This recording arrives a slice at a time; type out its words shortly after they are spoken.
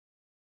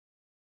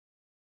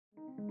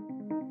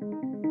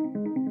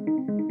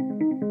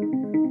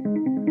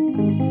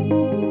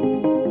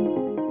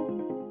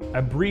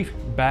A brief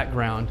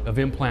background of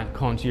Implant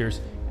Concierge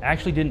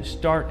actually didn't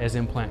start as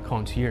Implant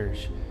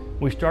Concierge.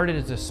 We started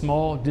as a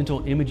small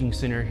dental imaging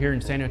center here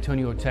in San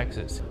Antonio,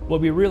 Texas.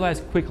 What we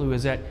realized quickly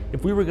was that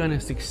if we were going to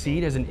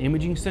succeed as an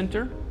imaging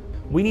center,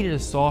 we needed a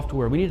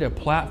software, we needed a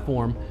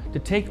platform to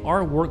take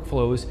our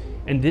workflows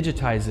and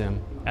digitize them.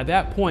 At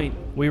that point,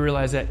 we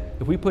realized that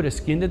if we put a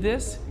skin to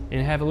this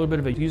and have a little bit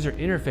of a user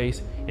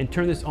interface and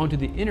turn this onto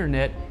the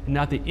internet and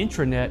not the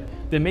intranet,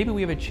 then maybe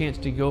we have a chance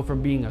to go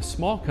from being a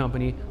small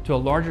company to a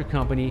larger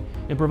company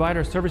and provide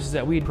our services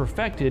that we had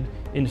perfected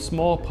in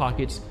small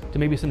pockets to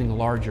maybe something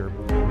larger.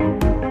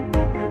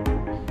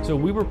 So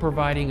we were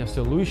providing a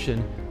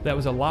solution that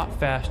was a lot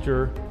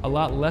faster, a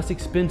lot less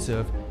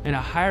expensive, and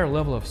a higher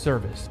level of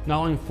service, not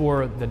only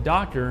for the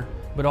doctor,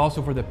 but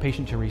also for the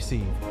patient to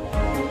receive.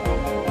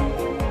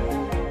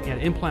 At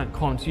Implant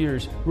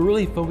Concierge, we're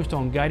really focused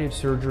on guided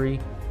surgery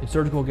and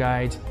surgical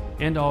guides,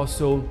 and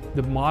also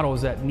the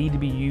models that need to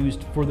be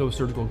used for those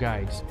surgical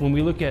guides. When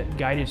we look at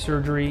guided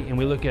surgery and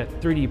we look at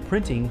 3D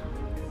printing,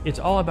 it's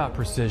all about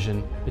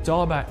precision, it's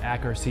all about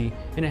accuracy,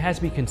 and it has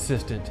to be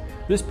consistent.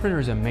 This printer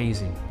is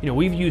amazing. You know,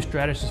 we've used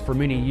Stratasys for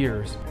many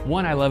years.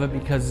 One, I love it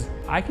because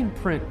I can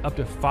print up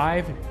to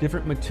 5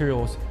 different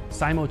materials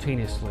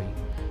simultaneously.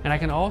 And I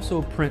can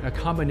also print a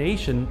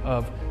combination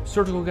of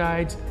surgical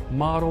guides,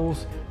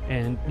 models,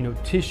 and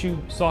tissue,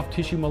 soft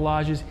tissue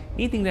moulages,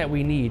 anything that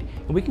we need.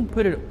 And we can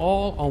put it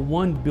all on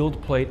one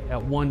build plate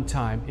at one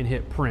time and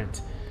hit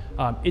print.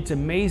 It's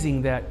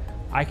amazing that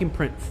I can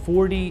print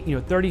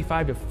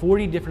 35 to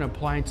 40 different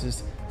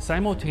appliances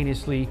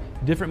simultaneously,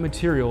 different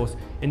materials,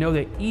 and know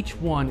that each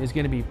one is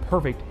going to be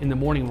perfect in the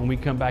morning when we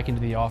come back into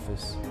the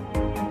office.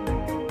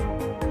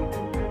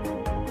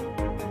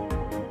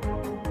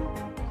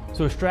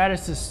 So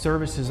Stratasys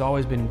service has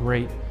always been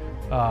great,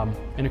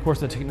 and of course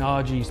the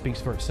technology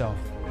speaks for itself.